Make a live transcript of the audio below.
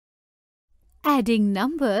adding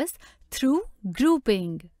numbers through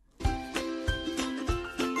grouping.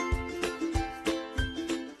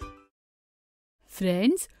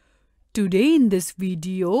 Friends, today in this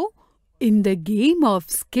video, in the game of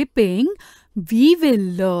skipping, we will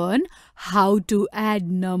learn how to add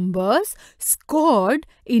numbers scored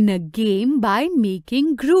in a game by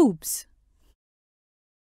making groups.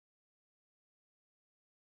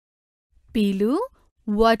 Pilu,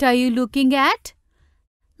 what are you looking at?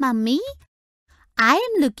 Mummy, I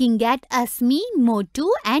am looking at Asmi, Motu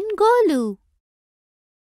and Golu.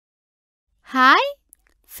 Hi,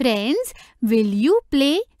 friends, will you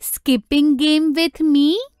play skipping game with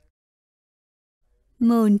me?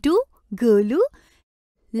 Montu, Golu,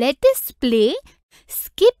 let us play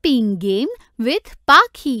skipping game with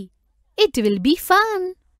Pakhi. It will be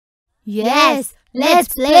fun. Yes,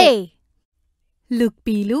 let's play. Look,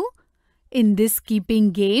 Pilu, in this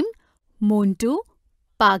skipping game, Montu,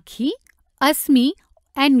 Pakhi, Asmi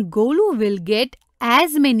and Golu will get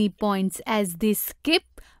as many points as they skip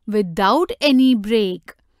without any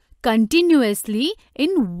break, continuously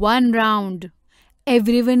in one round.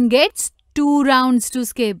 Everyone gets 2 rounds to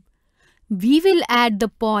skip. We will add the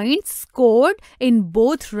points scored in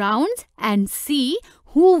both rounds and see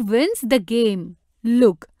who wins the game.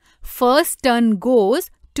 Look, first turn goes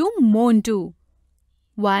to Montu.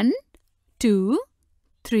 1, 2,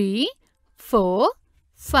 3, 4,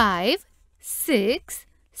 5, 6,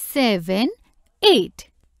 7, 8.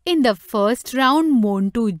 In the first round,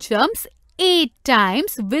 Montu jumps 8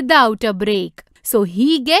 times without a break. So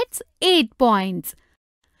he gets 8 points.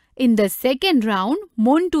 In the second round,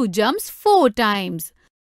 Montu jumps 4 times.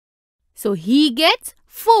 So he gets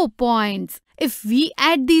 4 points. If we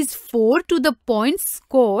add these 4 to the points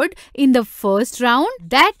scored in the first round,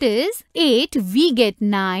 that is 8, we get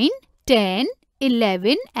 9, 10,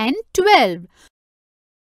 11 and 12.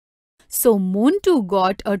 So Montu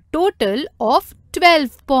got a total of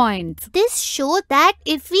 12 points. This shows that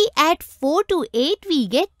if we add 4 to 8, we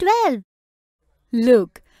get 12.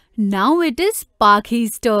 Look, now it is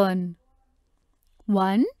Pakhi's turn.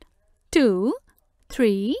 1, 2,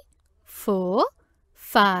 3, 4,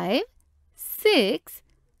 5, 6,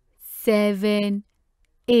 7,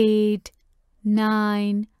 8,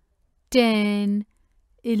 9, 10,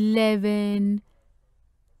 11,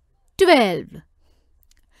 12.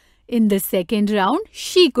 In the second round,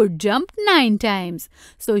 she could jump 9 times.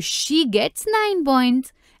 So she gets 9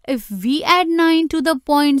 points. If we add 9 to the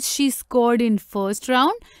points she scored in first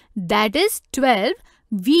round, that is 12,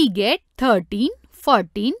 we get 13,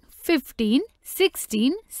 14, 15,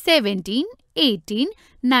 16, 17, 18,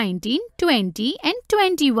 19, 20 and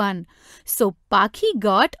 21. So Pakhi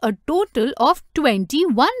got a total of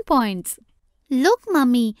 21 points. Look,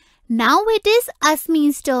 Mummy, now it is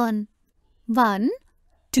Asmi's turn. 1,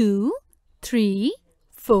 2, 3,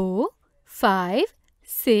 4, 5,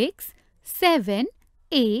 6, 7,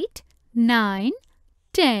 8, 9,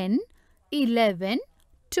 10, 11,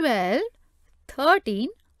 12, 13,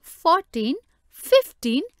 14,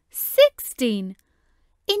 15, 16.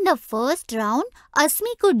 In the first round,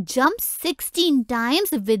 Asmi could jump 16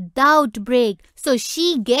 times without break. So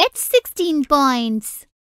she gets 16 points.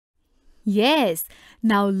 Yes.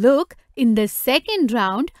 Now look, in the second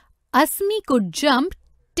round, Asmi could jump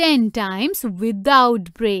 10 times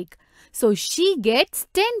without break. So she gets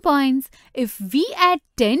 10 points. If we add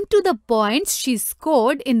 10 to the points she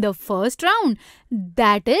scored in the first round,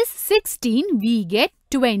 that is 16, we get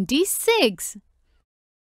 26.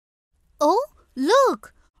 Oh,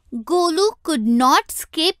 look! Golu could not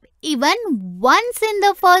skip even once in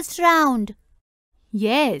the first round.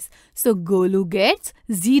 Yes, so Golu gets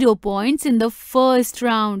 0 points in the first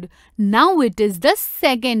round. Now it is the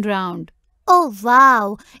second round. Oh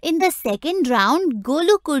wow! In the second round,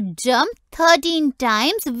 Golu could jump 13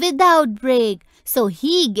 times without break. So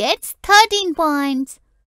he gets 13 points.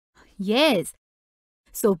 Yes.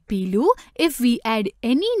 So Pilu, if we add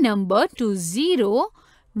any number to 0,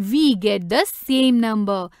 we get the same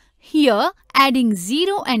number. Here, adding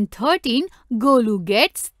 0 and 13, Golu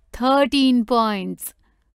gets 13 points.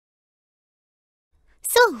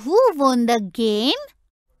 So who won the game?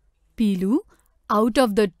 Pilu, out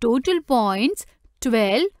of the total points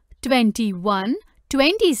 12, 21,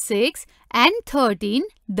 26 and 13,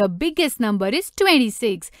 the biggest number is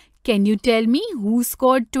 26. Can you tell me who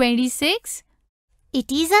scored 26?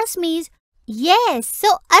 It is Asmi's. Yes,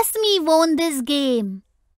 so Asmi won this game.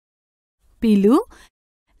 Pilu,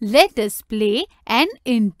 let us play an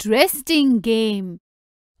interesting game.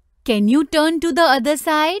 Can you turn to the other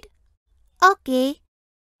side? Okay.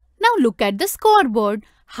 Now look at the scoreboard.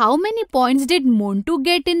 How many points did Montu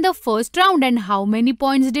get in the first round and how many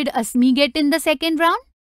points did Asmi get in the second round?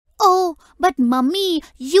 Oh, but Mummy,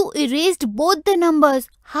 you erased both the numbers.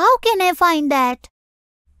 How can I find that?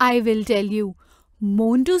 I will tell you.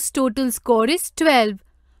 Montu's total score is 12.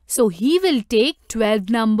 So he will take 12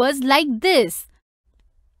 numbers like this.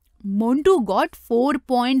 Montu got 4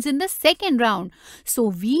 points in the second round. So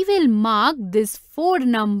we will mark these 4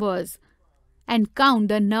 numbers and count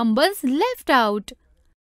the numbers left out.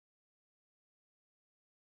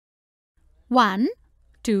 1,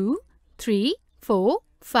 2, 3, 4,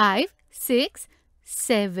 5, 6,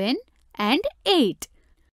 7 and 8.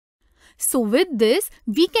 So with this,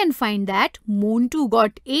 we can find that Montu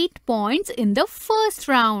got 8 points in the first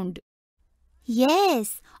round.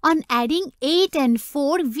 Yes, on adding 8 and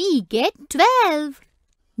 4, we get 12.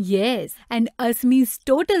 Yes, and Asmi's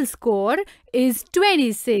total score is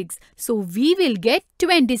 26. So we will get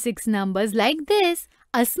 26 numbers like this.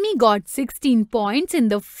 Asmi got 16 points in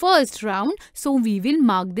the first round, so we will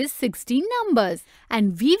mark these 16 numbers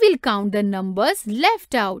and we will count the numbers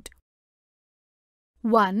left out.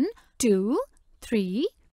 1, 2, 3,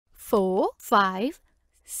 4, 5,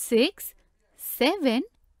 6, 7,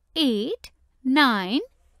 8, 9,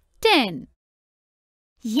 10.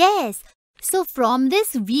 Yes, so from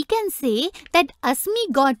this we can say that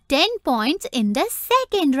Asmi got 10 points in the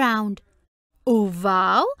second round. Oh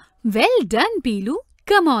wow! Well done, Pilu.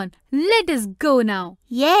 Come on, let us go now.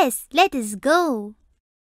 Yes, let us go.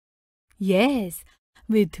 Yes,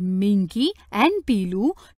 with Minky and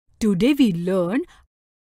Pilu, today we learn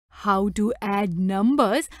how to add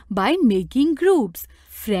numbers by making groups.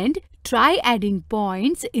 Friend, try adding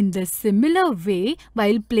points in the similar way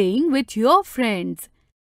while playing with your friends.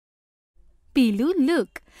 Pilu,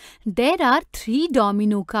 look. There are 3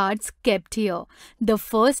 domino cards kept here. The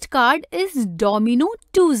first card is Domino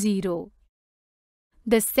 20.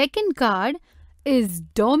 The second card is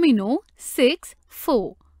Domino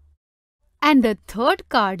 6-4. And the third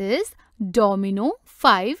card is Domino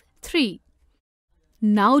 5-3.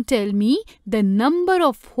 Now tell me the number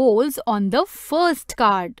of holes on the first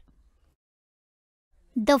card.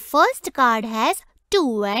 The first card has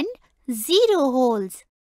 2 and 0 holes.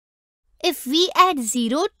 If we add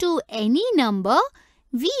 0 to any number,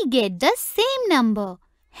 we get the same number.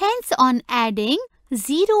 Hence, on adding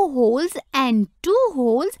 0 holes and 2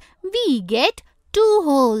 holes, we get 2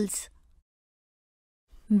 holes.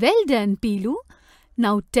 Well done, Pilu.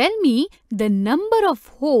 Now tell me the number of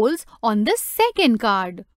holes on the second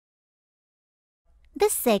card. The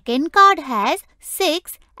second card has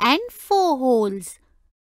 6 and 4 holes.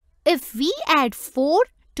 If we add 4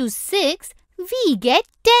 to 6, we get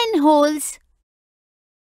 10 holes.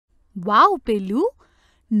 Wow, Pilu.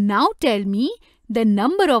 Now tell me the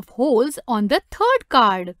number of holes on the third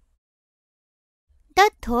card.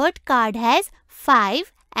 The third card has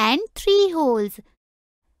 5 and 3 holes.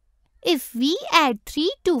 If we add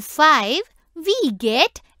 3 to 5, we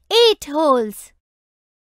get 8 holes.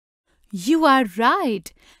 You are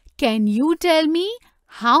right. Can you tell me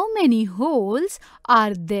how many holes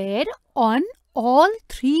are there on all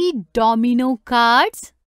 3 domino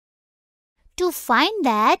cards? To find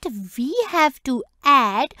that, we have to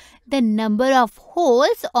add the number of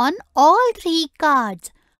holes on all 3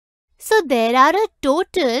 cards. So there are a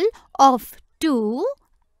total of 2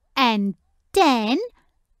 and 10,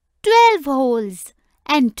 12 holes,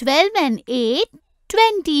 and 12 and 8,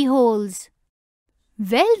 20 holes.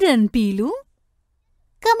 Well done, Pilu.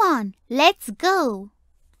 Come on, let's go.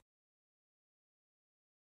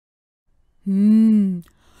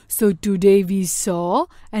 So today we saw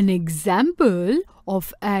an example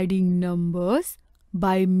of adding numbers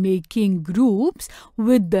by making groups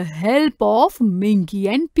with the help of Minky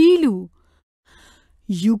and Pilu.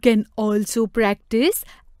 You can also practice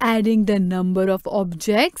adding the number of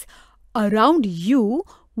objects around you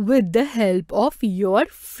with the help of your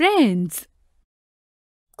friends.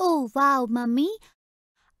 Oh wow, Mummy.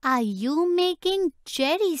 Are you making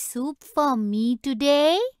cherry soup for me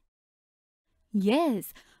today?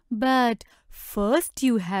 Yes, but first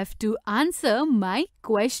you have to answer my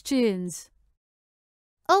questions.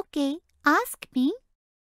 Okay, ask me.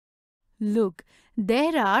 Look,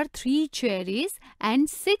 there are 3 cherries and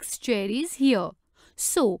 6 cherries here.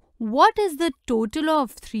 So, what is the total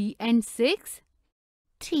of 3 and 6?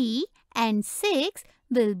 3 and 6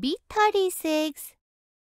 will be 36.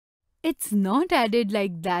 It's not added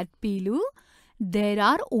like that, Pilu. There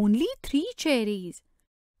are only 3 cherries,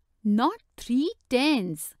 not 3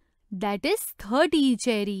 tens. That is 30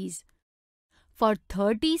 cherries. For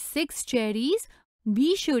 36 cherries,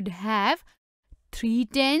 we should have 3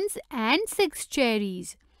 tens and 6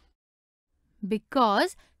 cherries.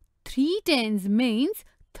 because 3 tens means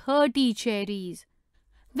 30 cherries.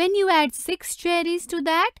 When you add 6 cherries to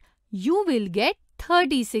that, you will get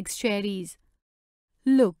 36 cherries.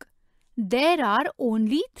 Look, there are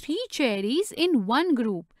only 3 cherries in one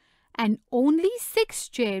group and only 6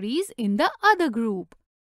 cherries in the other group.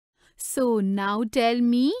 So now tell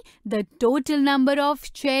me the total number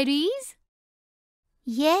of cherries.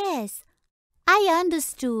 Yes, I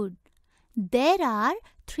understood. There are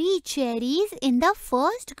 3 cherries in the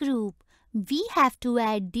first group. We have to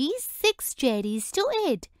add these 6 cherries to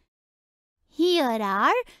it. Here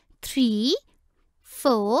are 3,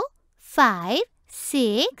 4, 5,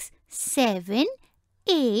 6, 7,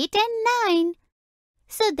 8 and 9.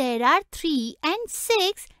 So there are 3 and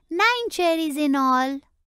 6, 9 cherries in all.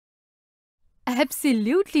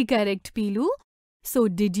 Absolutely correct, Pilu. So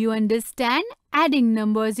did you understand adding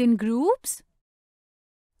numbers in groups?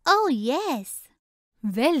 Oh yes.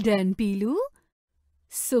 Well done, Pilu.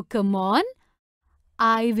 So come on,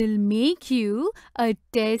 I will make you a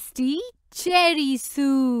tasty cherry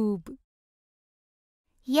soup.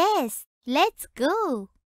 Yes, let's go.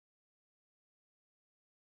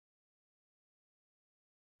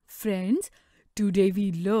 Friends, today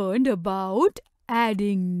we learned about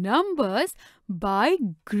adding numbers by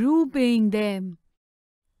grouping them.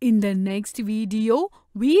 In the next video,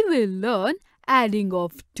 we will learn adding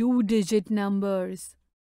of 2-digit numbers.